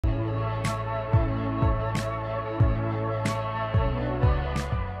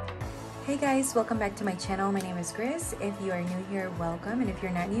guys, welcome back to my channel. My name is Grace. If you are new here, welcome, and if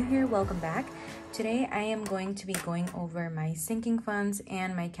you're not new here, welcome back. Today I am going to be going over my sinking funds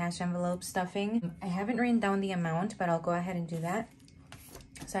and my cash envelope stuffing. I haven't written down the amount, but I'll go ahead and do that.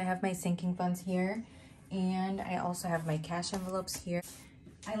 So I have my sinking funds here, and I also have my cash envelopes here.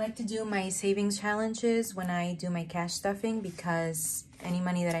 I like to do my savings challenges when I do my cash stuffing because any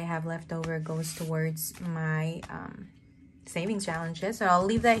money that I have left over goes towards my savings challenges. So I'll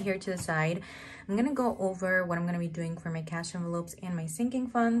leave that here to the side. I'm gonna go over what I'm gonna be doing for my cash envelopes and my sinking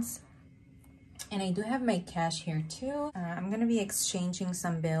funds. And I do have my cash here too. I'm gonna be exchanging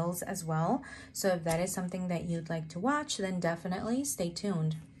some bills as well. So if that is something that you'd like to watch, then definitely stay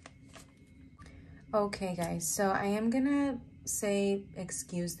tuned. Okay guys, so I am gonna say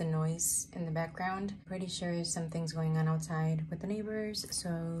excuse the noise in the background. Pretty sure something's going on outside with the neighbors, so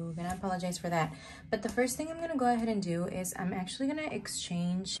I'm gonna apologize for that. But the first thing I'm gonna go ahead and do is I'm actually gonna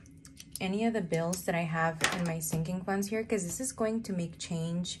exchange any of the bills that I have in my sinking funds here, because this is going to make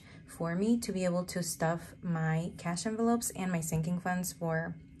change for me to be able to stuff my cash envelopes and my sinking funds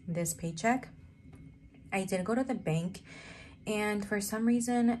for this paycheck. I did go to the bank and for some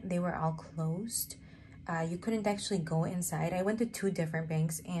reason they were all closed. You couldn't actually go inside. I went to two different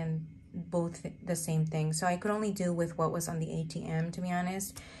banks and both the same thing. So I could only do with what was on the ATM, to be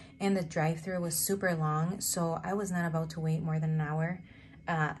honest. And the drive-through was super long, so I was not about to wait more than an hour.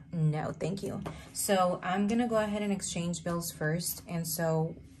 No, thank you. So I'm gonna go ahead and exchange bills first. And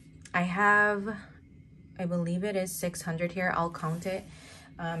so I have, I believe it is 600 here. I'll count it.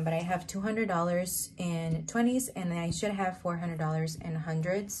 But I have $200 in 20s and I should have $400 in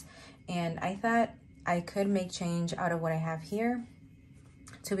hundreds. And I thought I could make change out of what I have here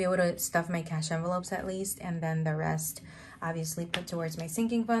to be able to stuff my cash envelopes at least, and then the rest obviously put towards my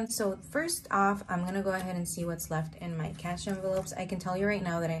sinking funds. So first off, I'm gonna go ahead and see what's left in my cash envelopes. I can tell you right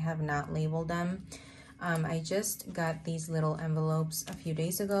now that I have not labeled them. I just got these little envelopes a few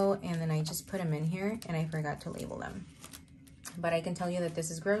days ago and then I just put them in here and I forgot to label them. But I can tell you that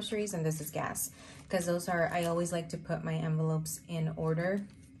this is groceries and this is gas, because those are, I always like to put my envelopes in order.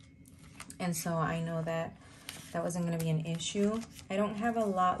 And so I know that that wasn't going to be an issue. I don't have a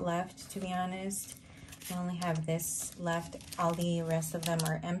lot left, to be honest. I only have this left. All the rest of them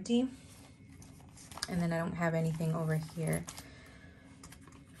are empty. And then I don't have anything over here.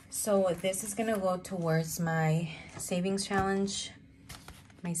 So this is going to go towards my savings challenge,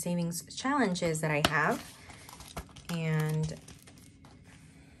 my savings challenges that I have. And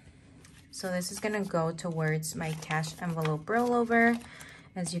so this is going to go towards my cash envelope rollover.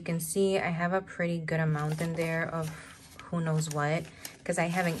 As you can see, I have a pretty good amount in there of who knows what, because I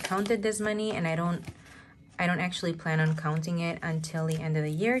haven't counted this money and I don't actually plan on counting it until the end of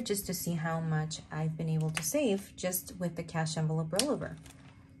the year, just to see how much I've been able to save just with the cash envelope rollover.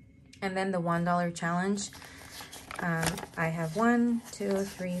 And then the $1 challenge, I have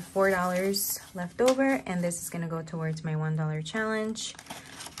 $4 left over, and this is going to go towards my $1 challenge.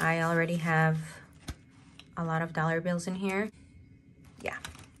 I already have a lot of dollar bills in here. Yeah,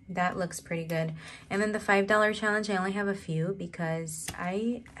 that looks pretty good. And then the $5 challenge, I only have a few because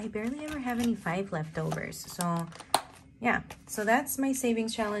I barely ever have any 5 leftovers. So yeah, so that's my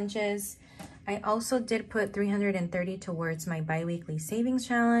savings challenges. I also did put $330 towards my bi-weekly savings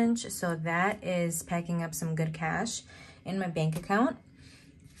challenge. So that is packing up some good cash in my bank account.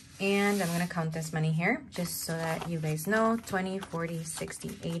 And I'm gonna count this money here just so that you guys know. 20, 40,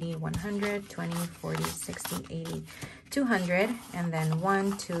 60, 80, 100, 20, 40, 60, 80, 200, and then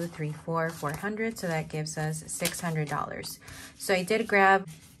 1, 2, 3, 4, 400. So that gives us $600. So I did grab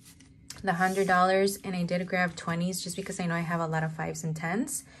the $100 and I did grab 20s just because I know I have a lot of 5s and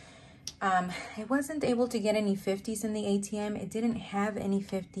 10s. I wasn't able to get any 50s in the ATM. It didn't have any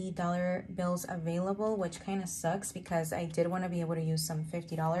 $50 bills available, which kind of sucks because I did want to be able to use some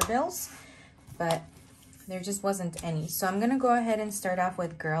 $50 bills, but there just wasn't any. So I'm going to go ahead and start off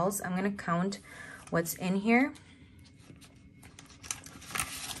with girls. I'm going to count what's in here.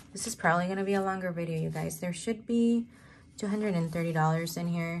 This is probably going to be a longer video, you guys. There should be $230 in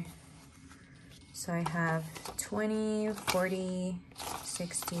here. So I have 20, 40,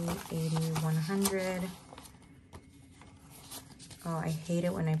 60, 80, 100. Oh, I hate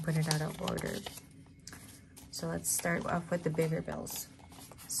it when I put it out of order. So let's start off with the bigger bills.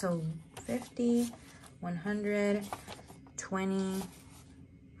 So 50, 100, 20,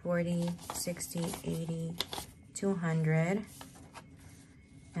 40, 60, 80, 200,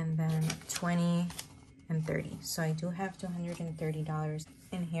 and then 20 and 30. So I do have $230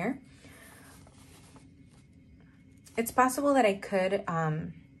 in here. It's possible that I could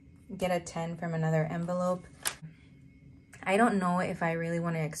get a 10 from another envelope. I don't know if I really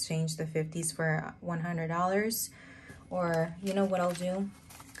want to exchange the 50s for $100, or you know what I'll do?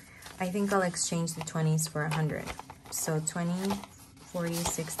 I think I'll exchange the 20s for 100. So 20, 40,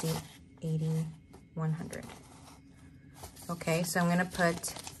 60, 80, 100. Okay, so I'm gonna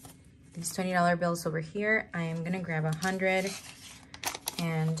put these $20 bills over here. I am gonna grab 100,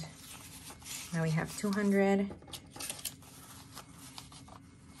 and now we have 200,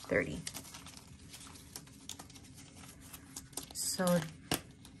 30. So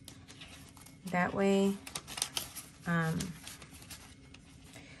that way,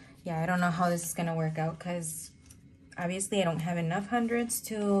 yeah, I don't know how this is gonna work out because obviously I don't have enough hundreds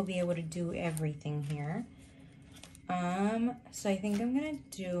to be able to do everything here. So I think I'm gonna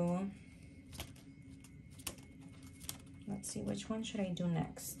do, let's see, which one should I do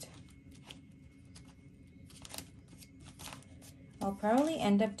next? I'll probably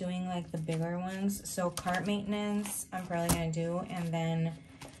end up doing like the bigger ones. So cart maintenance, I'm probably gonna do, and then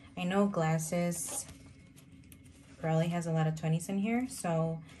I know glasses probably has a lot of 20s in here,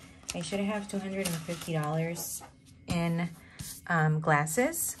 so I should have $250 in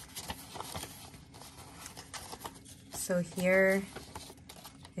glasses. So here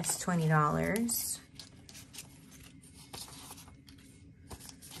is $20.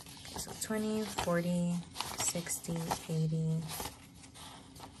 Okay, so 20, 40, 60, 80,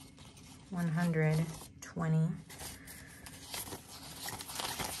 120.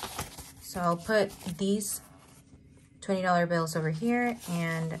 So I'll put these $20 bills over here,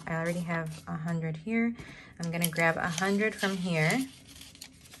 and I already have 100 here. I'm gonna grab 100 from here.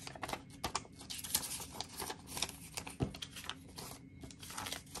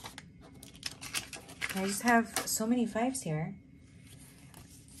 I just have so many 5s here.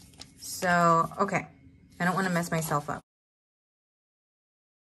 So, okay, I don't want to mess myself up.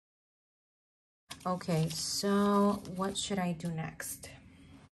 Okay, so what should I do next?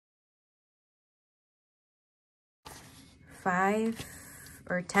 5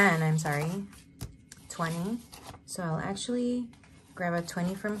 or 10, I'm sorry, 20. So I'll actually grab a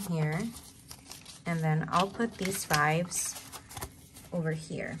 20 from here, and then I'll put these 5s over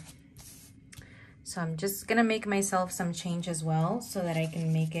here. So I'm just gonna make myself some change as well so that I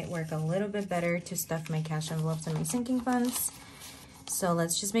can make it work a little bit better to stuff my cash envelopes and my sinking funds. So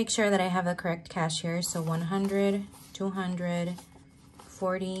let's just make sure that I have the correct cash here. So 100, 200,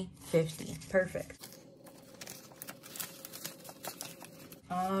 40, 50, perfect.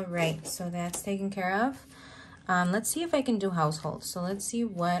 All right, so that's taken care of. Let's see if I can do household. So let's see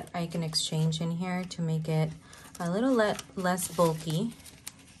what I can exchange in here to make it a little less bulky.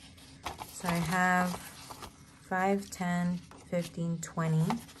 So I have 5, 10, 15, 20.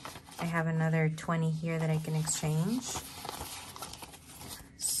 I have another 20 here that I can exchange.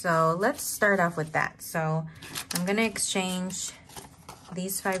 So let's start off with that. So I'm gonna exchange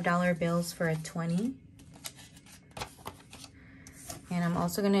these $5 bills for a 20. And I'm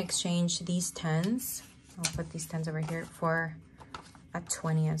also gonna exchange these 10s. I'll put these 10s over here for a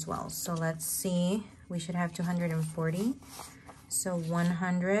 20 as well. So let's see, we should have 240. So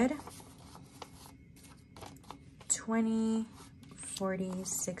 100, 20, 40,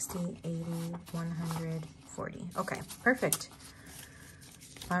 60, 80, 140. Okay, perfect.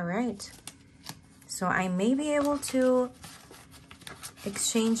 All right. So I may be able to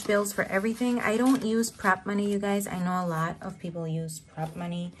exchange bills for everything. I don't use prop money, you guys. I know a lot of people use prop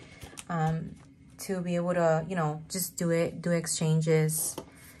money to be able to, you know, just do exchanges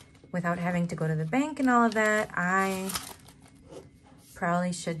without having to go to the bank and all of that. I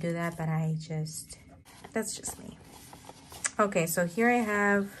probably should do that, but that's just me. Okay, so here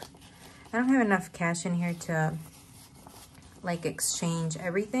I don't have enough cash in here to like exchange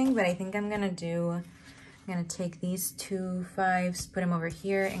everything, but I think I'm gonna take these 2 5s, put them over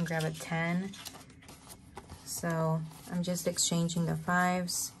here, and grab a 10. So I'm just exchanging the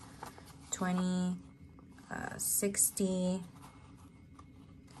 5s, 20, 60,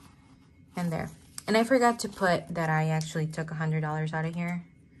 and there. And I forgot to put that I actually took $100 out of here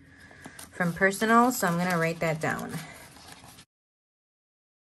from personal, so I'm gonna write that down.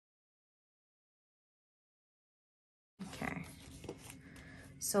 Okay,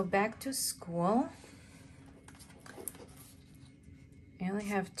 so back to school. I only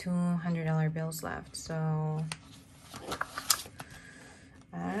have $200 bills left, so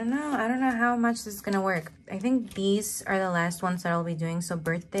I don't know how much this is gonna work. I think these are the last ones that I'll be doing. So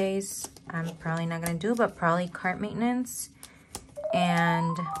birthdays, I'm probably not gonna do, but probably cart maintenance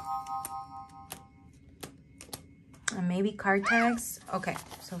and maybe card tags. Okay,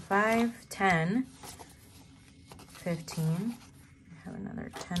 so 5, 10, 15. I have another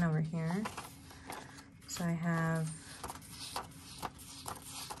 10 over here. So I have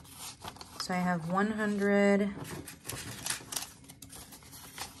So I have 100,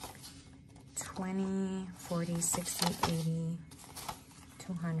 20, 40, 60, 80,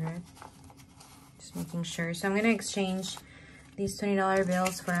 200. Just making sure. So I'm going to exchange these $20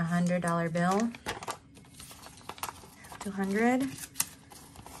 bills for a $100 bill. 200,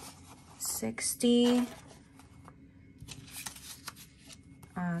 60,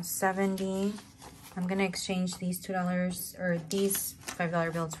 70. I'm going to exchange these $2 or these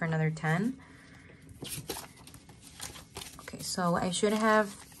 $5 bills for another 10. Okay, so I should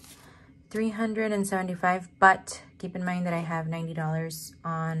have 375, but keep in mind that I have $90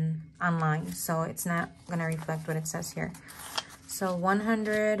 online, so it's not gonna reflect what it says here. So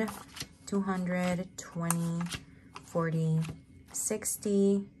 100, 200, 20, 40,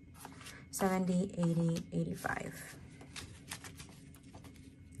 60, 70, 80, 85.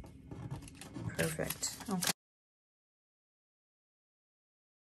 Perfect. Okay.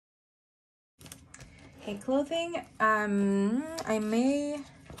 Okay, clothing, I may,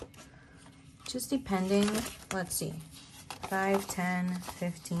 just depending, let's see, 5, 10,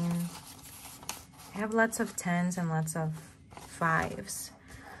 15. I have lots of 10s and lots of 5s.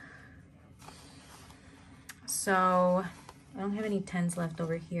 So I don't have any 10s left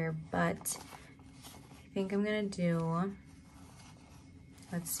over here, but I think I'm gonna do,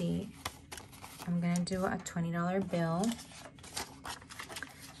 let's see, I'm gonna do a $20 bill.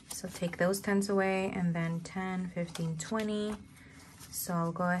 So take those 10s away, and then 10, 15, 20. So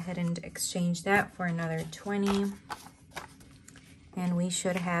I'll go ahead and exchange that for another 20. And we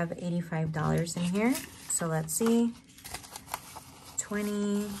should have $85 in here. So let's see,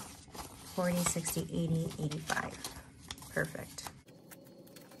 20, 40, 60, 80, 85. Perfect.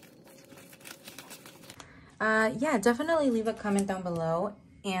 Yeah, definitely leave a comment down below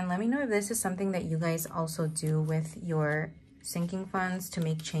and let me know if this is something that you guys also do with your sinking funds to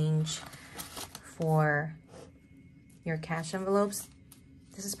make change for your cash envelopes.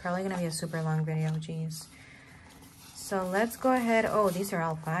 This is probably gonna be a super long video, geez. So let's go ahead. Oh, these are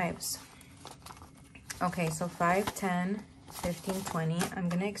all 5s. Okay, so 5, 10, 15, 20. I'm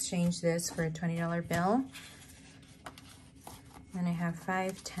gonna exchange this for a $20 bill. Then I have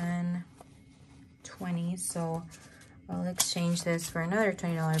 5, 10, 20. So I'll exchange this for another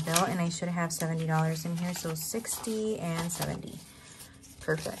 $20 bill, and I should have $70 in here. So 60 and 70.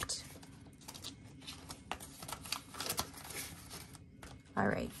 Perfect. All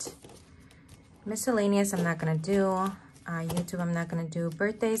right. Miscellaneous, I'm not gonna do. YouTube, I'm not gonna do.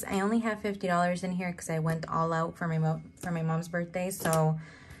 Birthdays, I only have $50 in here because I went all out for my mom's birthday, so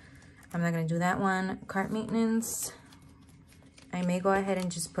I'm not gonna do that one. Cart maintenance, I may go ahead and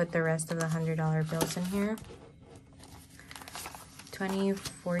just put the rest of the $100 bills in here. 20,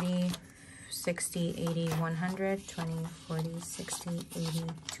 40, 60, 80, 100, 20, 40, 60, 80,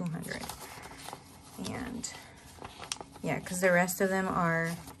 200. And yeah, because the rest of them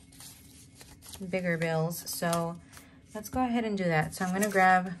are bigger bills, so let's go ahead and do that. So I'm going to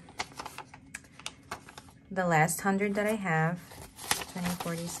grab the last 100 that I have, 20,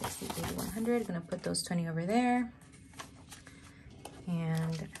 40, 60, 80, 100. I'm going to put those 20 over there.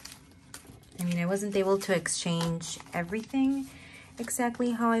 And I mean, I wasn't able to exchange everything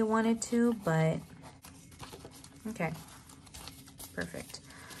exactly how I wanted to, but okay, perfect.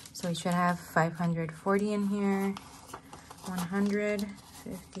 So we should have 540 in here, 100,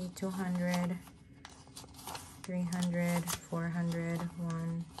 50, 200, 300, 400,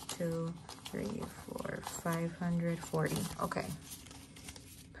 1, 2, 3, 4, 540. Okay,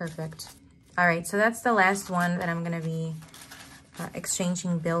 perfect. All right, so that's the last one that I'm gonna be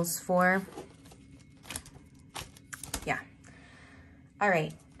exchanging bills for. Yeah. All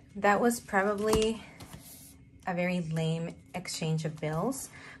right, that was probably a very lame exchange of bills,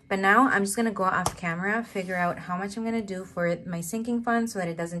 but now I'm just gonna go off camera, figure out how much I'm gonna do for my sinking fund so that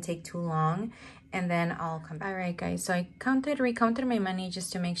it doesn't take too long, and then I'll come back. All right, guys, so I recounted my money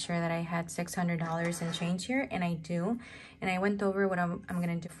just to make sure that I had $600 in change here, and I do. And I went over what I'm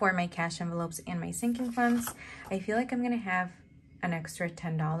gonna do for my cash envelopes and my sinking funds. I feel like I'm gonna have an extra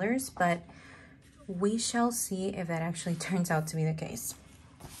 $10, but we shall see if that actually turns out to be the case.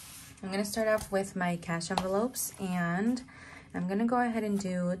 I'm gonna start off with my cash envelopes, and I'm gonna go ahead and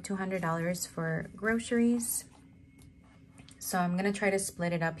do $200 for groceries. So I'm gonna try to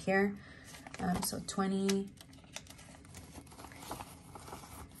split it up here. So 20,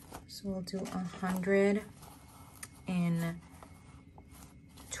 so we'll do 100 in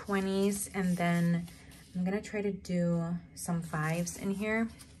 20s, and then I'm gonna try to do some 5s in here.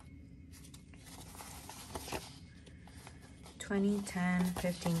 20, 10,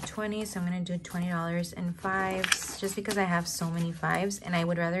 15, 20. So I'm gonna do $20 in fives just because I have so many fives and I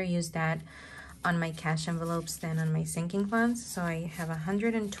would rather use that on my cash envelopes than on my sinking funds. So I have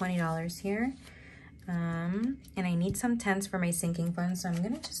 $120 here. And I need some tens for my sinking funds. So I'm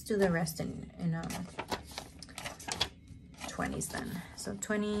gonna just do the rest in 20s then. So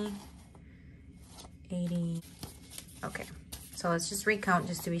 20, 80, okay. So let's just recount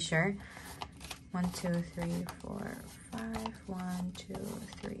just to be sure. 1, 2, 3, 4, 5. 1, 2,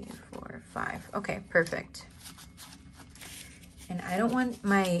 3, 4, 5. Okay, perfect. And I don't want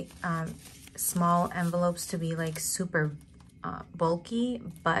my small envelopes to be like super bulky,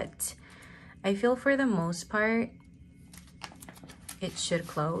 but I feel for the most part it should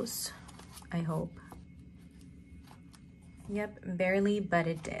close, I hope. Yep, barely, but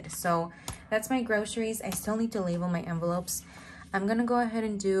it did. So that's my groceries. I still need to label my envelopes. I'm gonna go ahead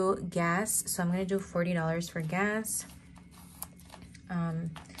and do gas. So I'm gonna do $40 for gas.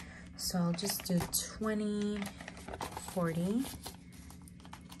 So I'll just do 20, 40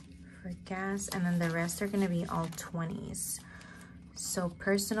 for gas, and then the rest are gonna be all 20s. So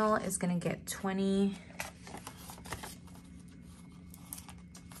personal is gonna get 20.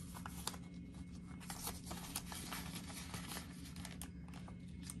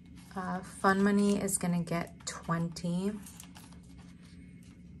 Fun money is gonna get 20.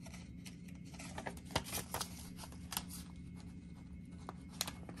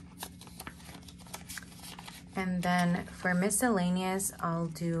 And then for miscellaneous, I'll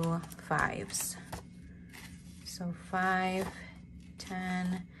do fives. So 5,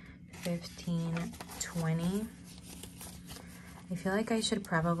 10, 15, 20. I feel like I should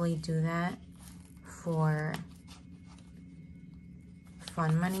probably do that for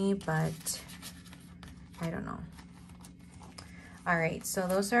fun money, but I don't know. All right, so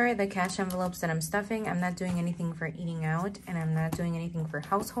those are the cash envelopes that I'm stuffing. I'm not doing anything for eating out, and I'm not doing anything for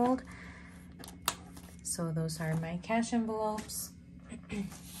household. So those are my cash envelopes.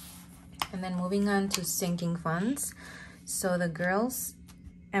 And then moving on to sinking funds. So the girls'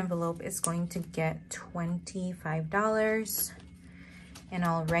 envelope is going to get $25. And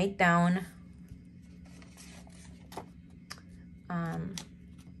I'll write down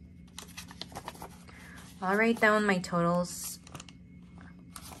my totals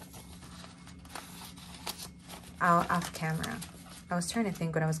out off camera. I was trying to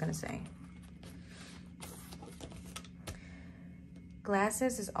think what I was gonna say.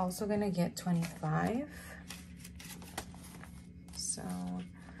 Glasses is also gonna get 25. So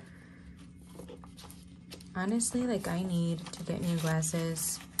honestly, like, I need to get new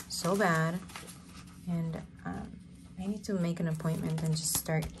glasses so bad, and I need to make an appointment and just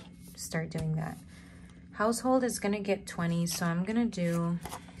start doing that. Household is gonna get 20, so I'm gonna do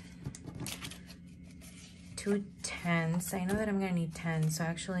 2 10s. I know that I'm gonna need 10, so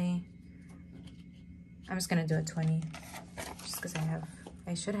actually I'm just gonna do a 20 just because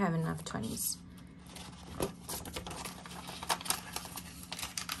I should have enough 20s.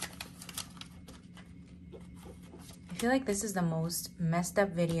 I feel like this is the most messed up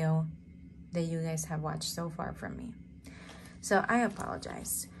video that you guys have watched so far from me, so I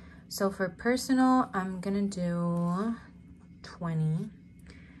apologize. So for personal, I'm gonna do 20,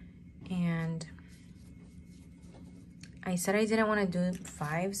 and I said I didn't want to do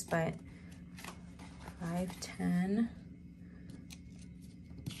fives, but 5, 10.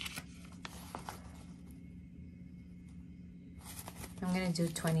 I'm gonna do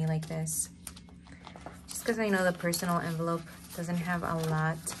 20 like this, just because I know the personal envelope doesn't have a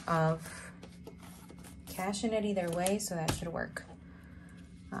lot of cash in it either way, so that should work.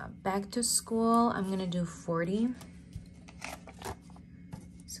 Back to school, I'm gonna do 40.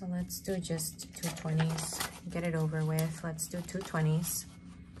 So let's do just 2 20s. Get it over with. Let's do 2 20s.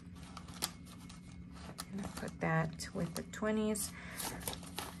 I'm gonna put that with the 20s.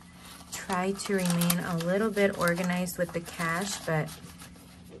 Try to remain a little bit organized with the cash, but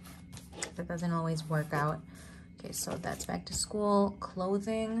that doesn't always work out. Okay, so that's back to school.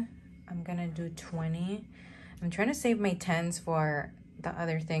 Clothing, I'm gonna do 20. I'm trying to save my 10s for the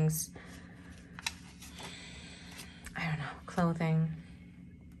other things. I don't know, clothing.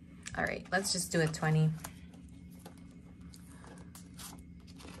 All right, let's just do a 20.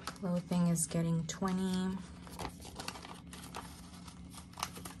 Clothing is getting 20.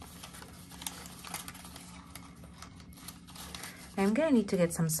 I'm gonna need to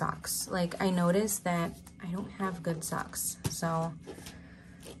get some socks. Like, I noticed that I don't have good socks, so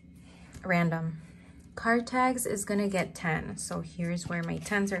random. Card tags is gonna get 10. So here's where my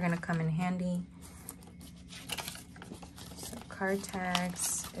 10s are gonna come in handy. So card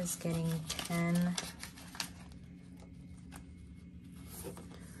tags is getting 10.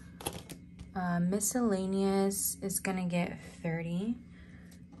 Miscellaneous is gonna get 30.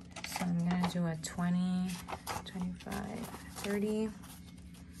 So I'm gonna do a 20, 25, 30.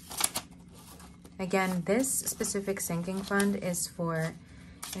 Again, this specific sinking fund is for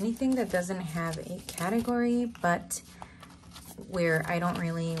anything that doesn't have a category, but where I don't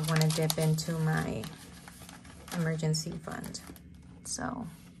really want to dip into my emergency fund. So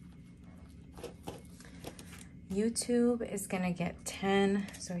YouTube is gonna get 10.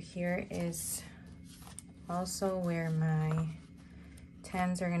 So here is also where my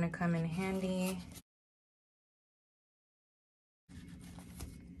 10s are gonna come in handy.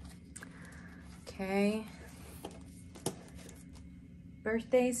 Okay.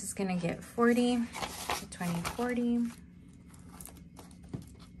 Birthdays is gonna get 40, 20, 40.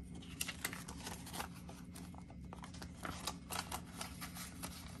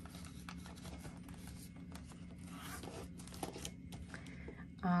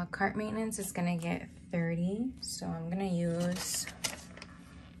 Cart maintenance is gonna get 30, so I'm gonna use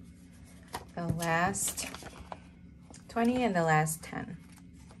the last 20 and the last 10.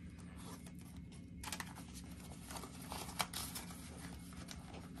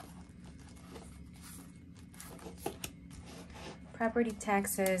 Property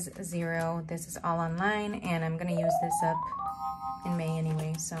taxes, 0. This is all online, and I'm gonna use this up in May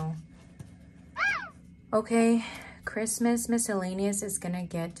anyway, so. Okay, Christmas miscellaneous is gonna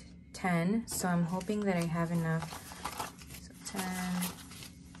get 10, so I'm hoping that I have enough. So 10.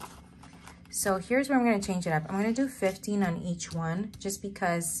 So here's where I'm gonna change it up. I'm gonna do 15 on each one, just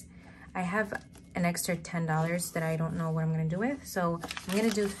because I have an extra $10 that I don't know what I'm gonna do with. So I'm gonna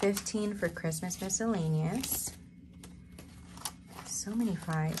do 15 for Christmas miscellaneous. So many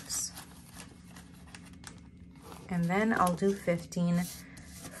 5s. And then I'll do 15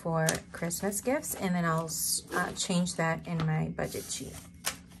 for Christmas gifts, and then I'll change that in my budget sheet.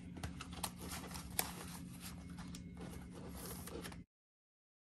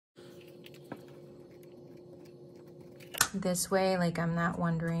 This way, like, I'm not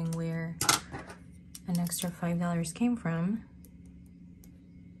wondering where an extra $5 came from.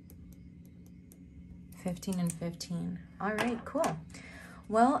 15 and 15. All right, cool.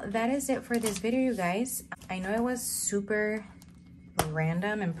 Well, that is it for this video, you guys. I know it was super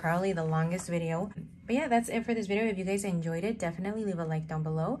random and probably the longest video, but yeah, that's it for this video. If you guys enjoyed it, definitely leave a like down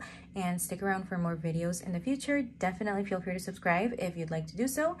below and stick around for more videos in the future. Definitely feel free to subscribe if you'd like to do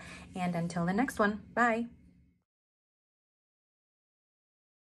so, and until the next one, bye.